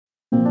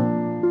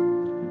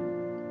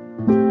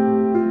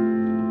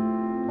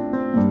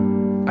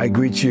I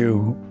greet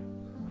you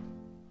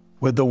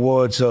with the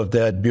words of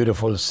that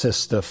beautiful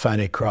sister,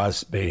 Fanny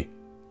Crosby,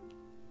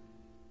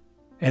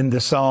 in the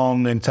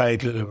song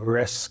entitled,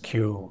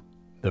 Rescue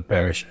the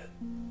Perishing.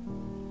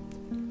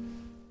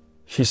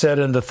 She said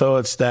in the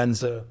third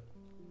stanza,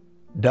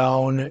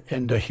 down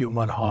in the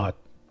human heart,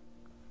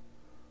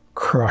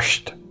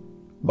 crushed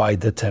by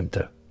the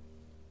tempter,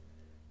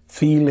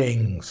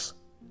 feelings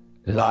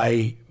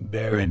lie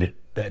buried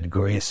that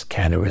grace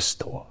can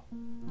restore.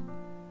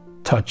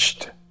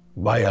 Touched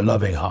by a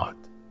loving heart,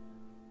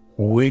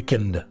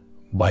 wakened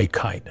by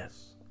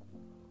kindness,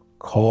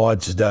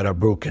 chords that are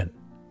broken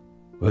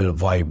will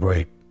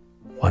vibrate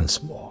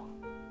once more.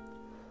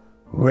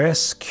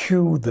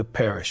 Rescue the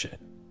perishing,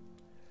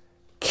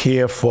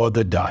 care for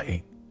the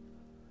dying.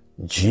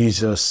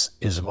 Jesus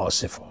is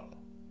merciful.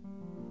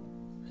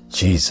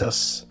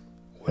 Jesus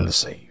will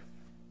save.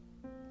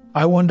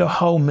 I wonder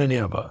how many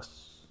of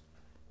us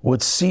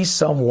would see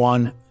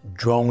someone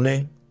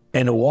drowning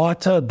in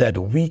water that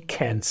we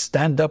can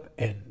stand up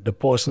in. The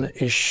person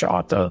is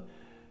shorter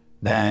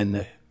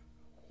than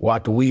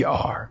what we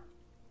are,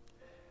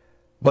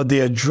 but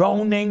they are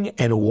drowning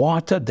in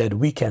water that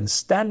we can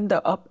stand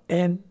up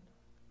in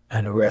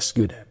and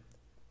rescue them.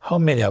 How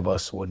many of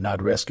us would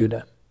not rescue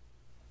them?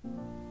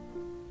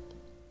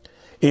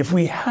 If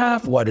we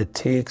have what it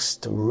takes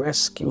to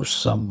rescue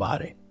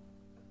somebody,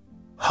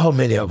 how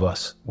many of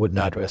us would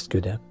not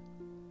rescue them?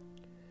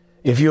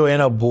 If you're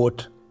in a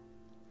boat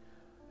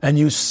and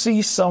you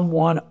see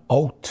someone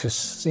out to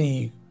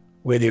sea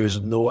where there is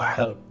no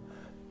help,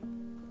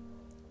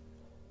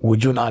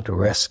 would you not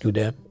rescue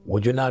them?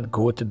 Would you not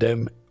go to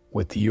them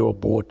with your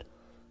boat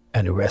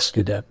and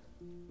rescue them?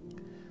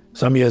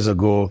 Some years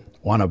ago,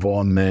 one of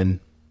our men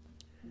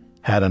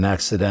had an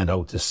accident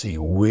out to sea,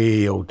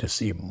 way out to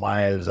sea,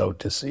 miles out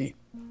to sea.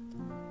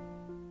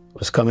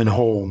 Was coming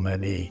home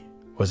and he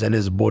was in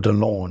his boat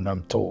alone,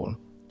 I'm told.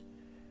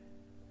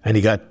 And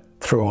he got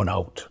thrown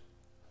out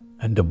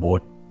and the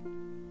boat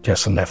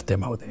just left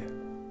him out there.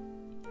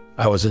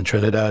 I was in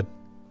Trinidad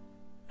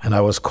and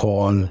I was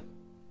called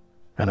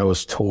and I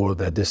was told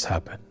that this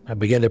happened. I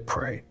began to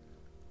pray.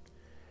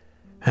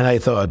 And I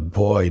thought,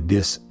 boy,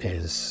 this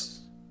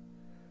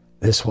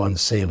one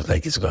seems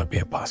like it's going to be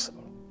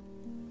impossible.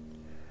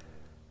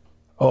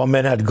 Our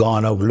men had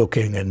gone out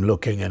looking and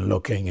looking and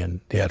looking,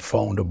 and they had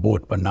found a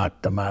boat, but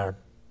not the man.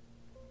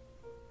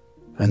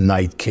 And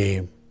night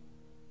came.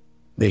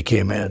 They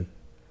came in.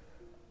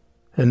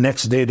 The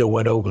next day they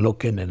went out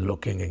looking and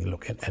looking and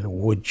looking. And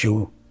would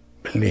you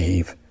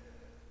believe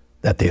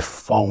that they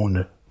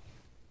found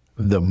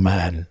the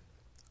man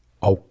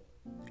out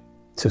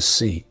to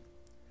sea,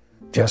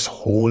 just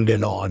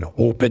holding on,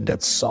 hoping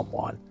that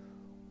someone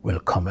will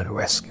come and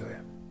rescue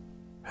him.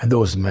 And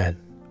those men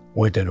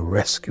went and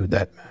rescued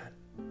that man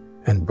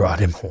and brought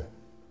him home.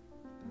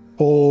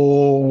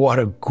 Oh, what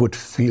a good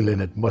feeling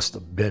it must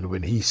have been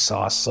when he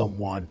saw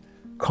someone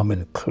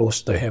coming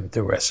close to him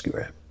to rescue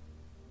him.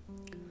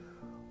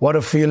 What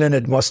a feeling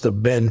it must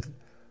have been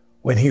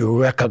when he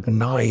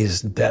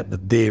recognized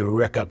that they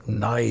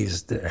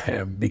recognized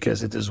him,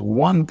 because it is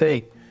one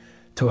thing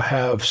to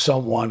have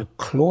someone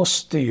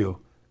close to you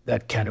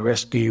that can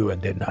rescue you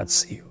and did not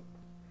see you.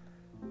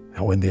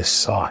 And when they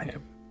saw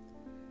him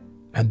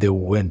and they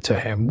went to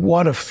him,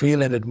 what a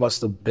feeling it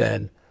must have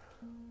been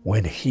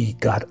when he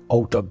got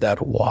out of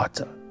that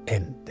water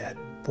in that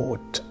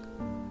boat.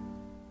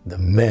 The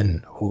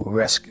men who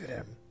rescued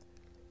him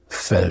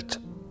felt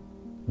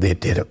they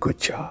did a good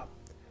job.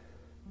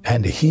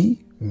 And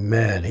he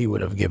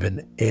would have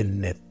given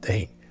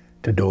anything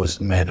to those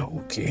men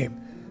who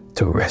came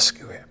to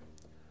rescue him.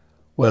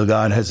 Well,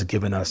 God has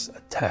given us a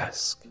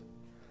task.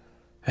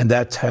 And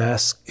that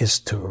task is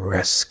to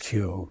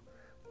rescue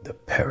the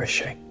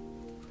perishing.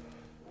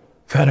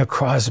 Fanny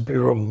Crosby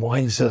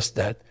reminds us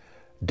that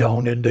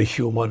down in the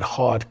human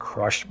heart,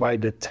 crushed by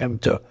the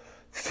tempter,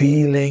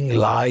 feeling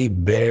lie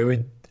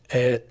buried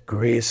at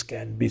grace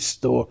can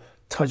bestow,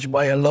 touched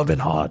by a loving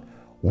heart,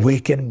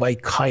 wakened by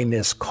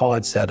kindness,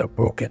 chords that are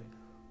broken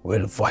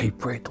will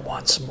vibrate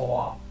once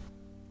more.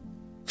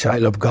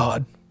 Child of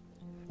God,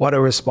 what a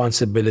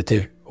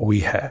responsibility we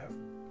have.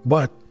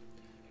 But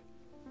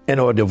in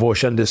our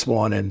devotion this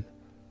morning,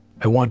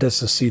 I want us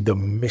to see the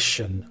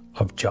mission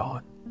of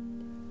John.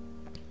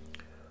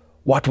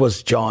 What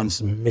was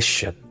John's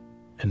mission?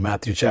 In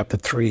Matthew chapter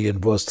 3 and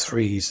verse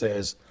 3, he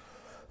says,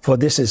 for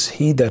this is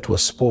he that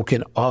was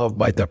spoken of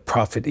by the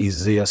prophet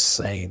Isaiah,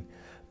 saying,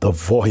 the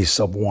voice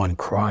of one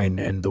crying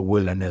in the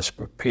wilderness,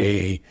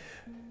 prepare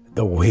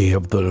the way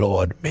of the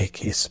Lord, make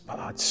his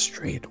path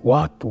straight.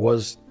 What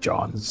was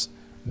John's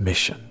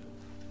mission?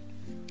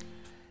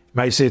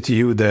 I say to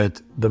you that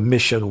the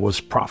mission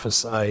was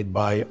prophesied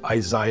by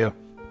Isaiah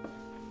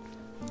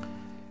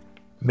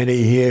many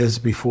years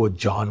before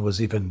John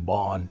was even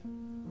born.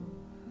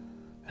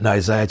 In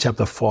Isaiah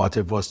chapter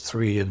 40, verse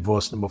 3 and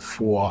verse number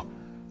 4,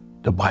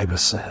 the Bible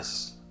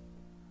says,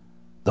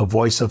 the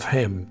voice of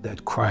him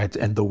that cried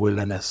in the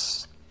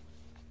wilderness,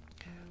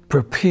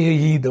 prepare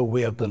ye the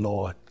way of the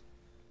Lord,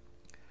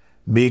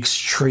 make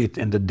straight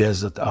in the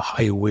desert a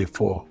highway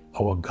for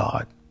our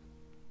God.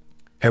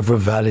 Every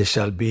valley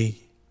shall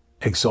be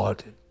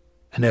exalted,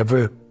 and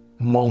every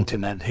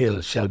mountain and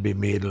hill shall be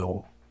made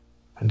low,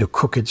 and the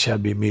crooked shall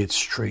be made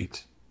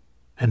straight,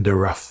 and the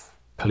rough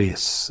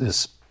place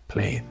is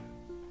plain.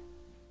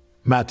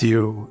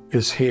 Matthew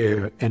is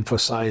here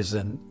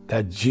emphasizing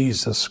that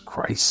Jesus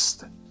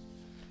Christ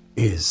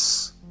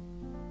is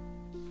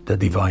the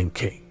divine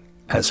King,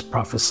 as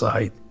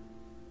prophesied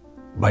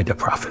by the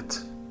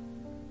prophet.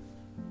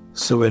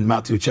 So in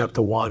Matthew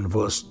chapter 1,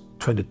 verse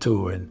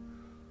 22 and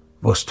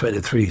verse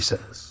 23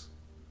 says,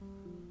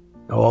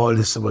 "Now all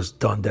this was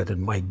done that it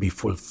might be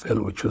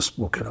fulfilled, which was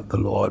spoken of the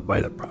Lord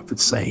by the prophet,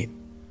 saying,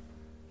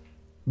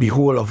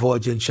 Behold, a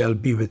virgin shall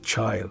be with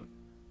child,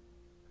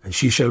 and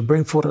she shall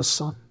bring forth a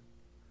son,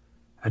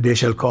 and they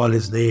shall call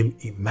his name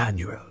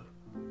Emmanuel,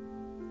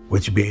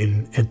 which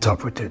being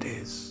interpreted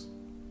is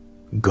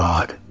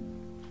God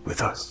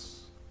with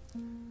us."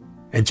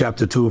 In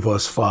chapter 2,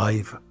 verse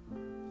 5,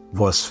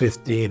 verse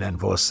 15 and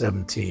verse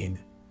 17,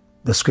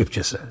 the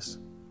scripture says,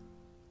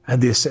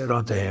 "And they said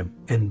unto him,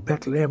 In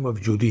Bethlehem of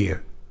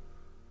Judea,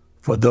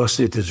 for thus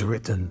it is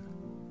written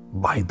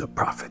by the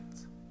prophet,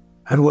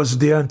 and was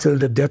there until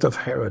the death of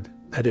Herod,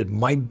 that it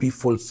might be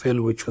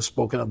fulfilled which was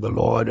spoken of the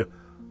Lord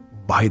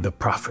by the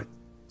prophet,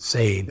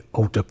 saying,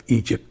 Out of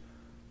Egypt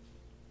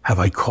have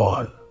I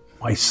called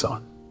my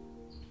son."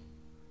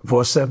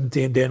 Verse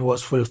 17, "Then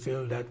was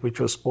fulfilled that which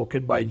was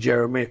spoken by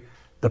Jeremy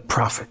the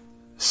prophet,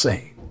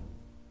 saying."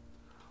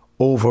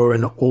 Over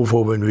and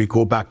over, when we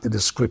go back to the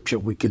scripture,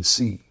 we can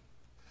see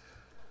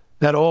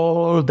that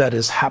all that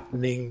is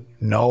happening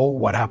now,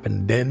 what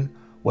happened then,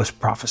 was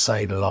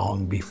prophesied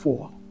long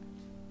before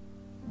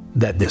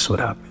that this would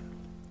happen.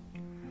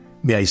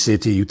 May I say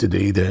to you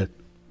today that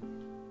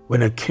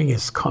when a king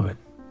is coming,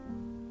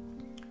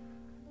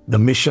 the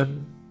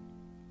mission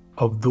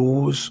of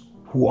those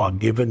who are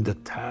given the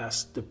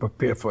task to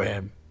prepare for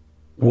him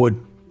would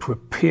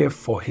prepare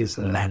for his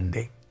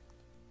landing.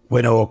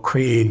 When our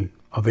Queen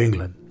of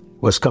England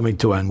was coming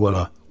to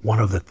Anguilla, one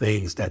of the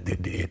things that they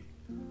did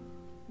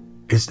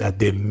is that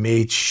they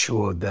made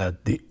sure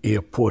that the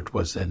airport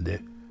was in the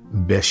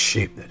best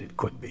shape that it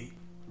could be.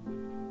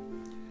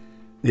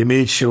 They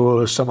made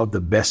sure some of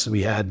the best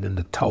we had in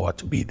the tower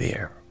to be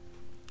there.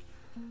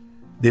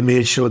 They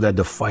made sure that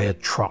the fire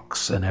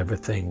trucks and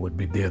everything would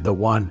be there. The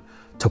one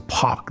to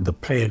park the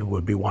plane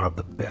would be one of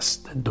the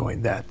best in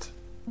doing that.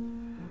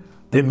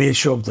 They made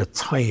sure of the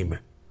time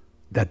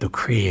that the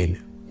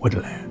Queen would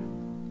land.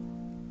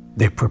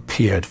 They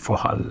prepared for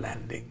her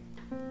landing.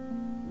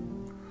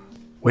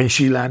 When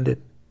she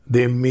landed,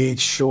 they made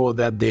sure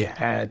that they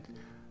had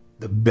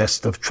the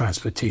best of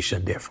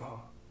transportation there for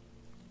her.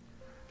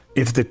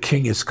 If the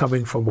king is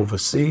coming from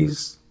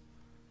overseas,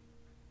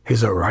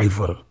 his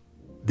arrival,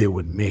 they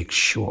would make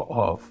sure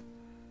of.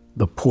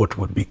 The port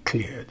would be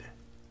cleared.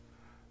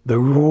 The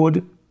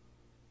road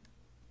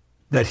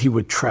that he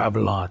would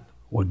travel on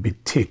would be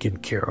taken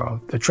care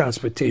of. The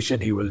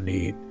transportation he will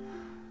need.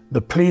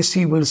 The place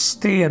he will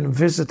stay and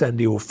visit and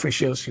the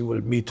officials he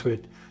will meet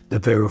with, the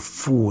very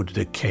food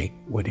the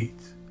king would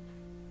eat.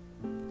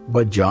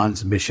 But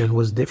John's mission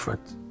was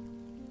different.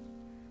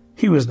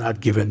 He was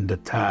not given the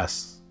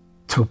task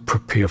to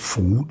prepare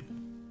food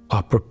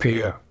or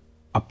prepare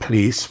a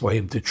place for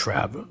him to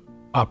travel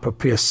or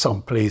prepare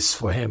some place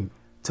for him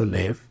to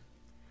live.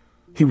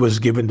 He was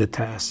given the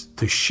task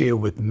to share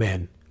with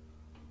men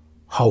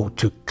how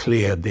to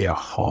clear their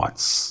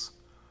hearts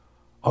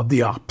of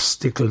the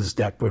obstacles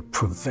that would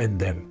prevent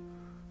them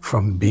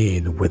from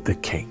being with the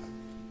king.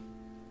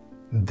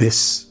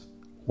 This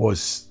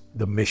was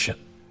the mission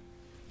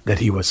that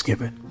he was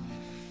given.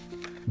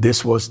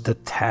 This was the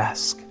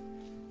task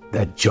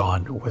that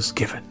John was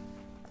given.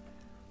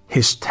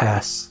 His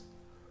task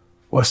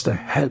was to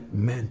help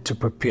men to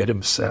prepare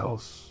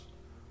themselves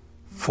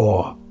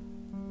for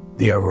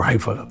the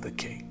arrival of the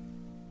king.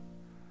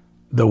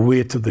 The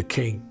way to the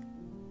king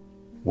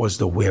was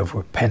the way of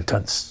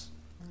repentance.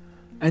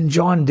 And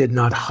John did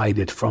not hide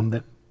it from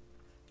them.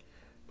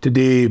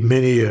 Today,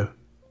 many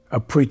a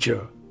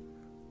preacher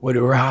would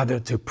rather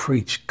to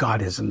preach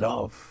God is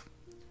love.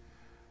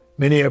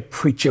 Many a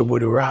preacher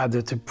would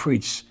rather to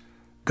preach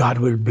God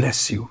will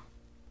bless you.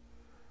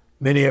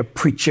 Many a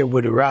preacher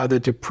would rather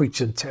to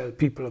preach and tell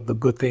people of the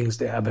good things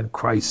they have in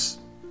Christ.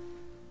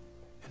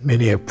 And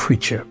many a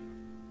preacher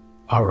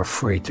are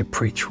afraid to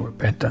preach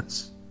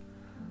repentance.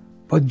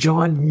 But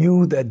John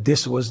knew that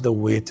this was the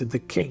way to the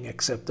king,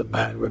 except a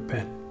man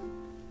repent,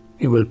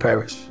 he will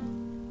perish.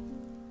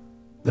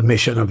 The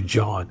mission of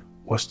John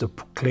was to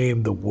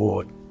proclaim the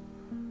word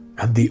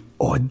and the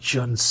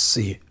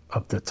urgency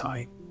of the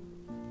time.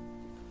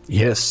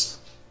 Yes,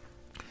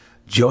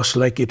 just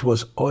like it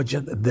was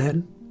urgent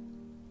then,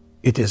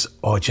 it is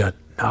urgent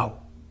now.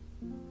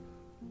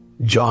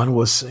 John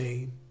was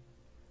saying,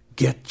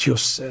 get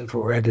yourself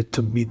ready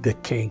to meet the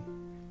king.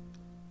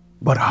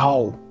 But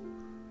how?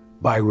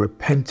 By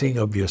repenting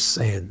of your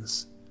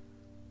sins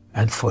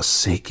and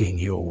forsaking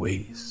your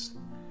ways.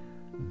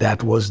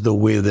 That was the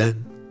way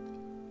then,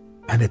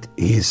 and it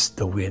is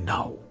the way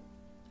now.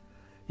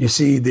 You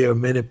see, there are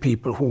many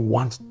people who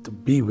want to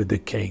be with the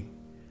king,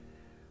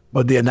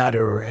 but they're not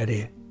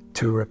ready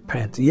to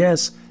repent.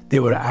 Yes, they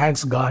would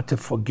ask God to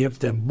forgive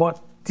them,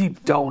 but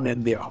deep down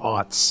in their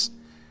hearts,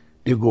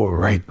 they go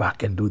right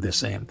back and do the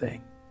same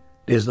thing.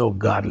 There's no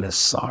godless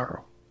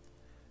sorrow.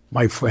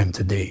 My friend,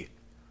 today,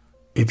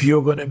 if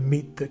you're going to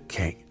meet the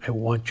King, I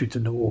want you to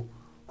know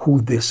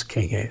who this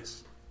King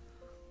is.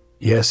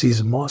 Yes,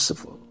 he's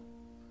merciful.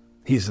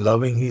 He's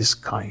loving, he's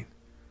kind,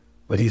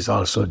 but he's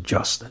also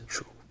just and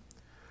true.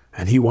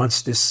 And he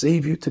wants to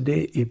save you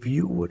today if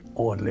you would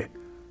only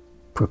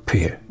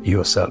prepare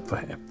yourself for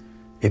him.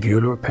 If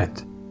you'll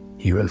repent,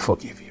 he will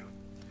forgive you.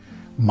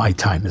 My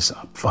time is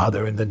up.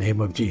 Father, in the name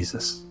of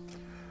Jesus,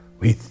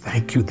 we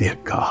thank you, dear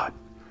God,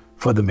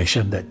 for the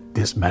mission that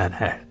this man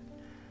had.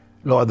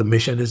 Lord, the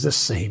mission is the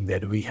same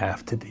that we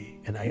have today.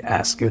 And I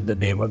ask you in the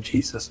name of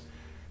Jesus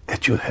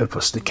that you'll help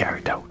us to carry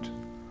it out.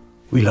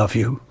 We love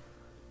you.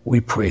 We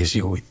praise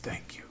you. We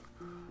thank you.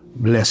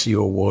 Bless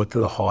your word to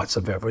the hearts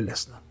of every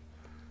listener.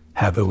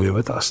 Have a way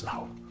with us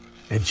now.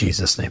 In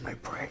Jesus' name I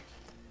pray.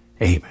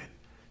 Amen.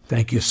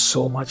 Thank you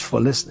so much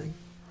for listening.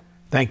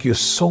 Thank you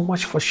so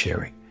much for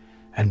sharing.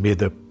 And may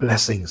the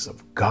blessings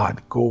of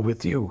God go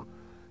with you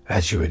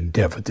as you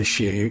endeavor to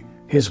share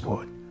his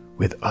word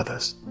with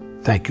others.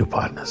 Thank you,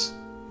 partners.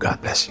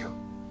 God bless you.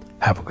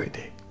 Have a great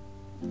day.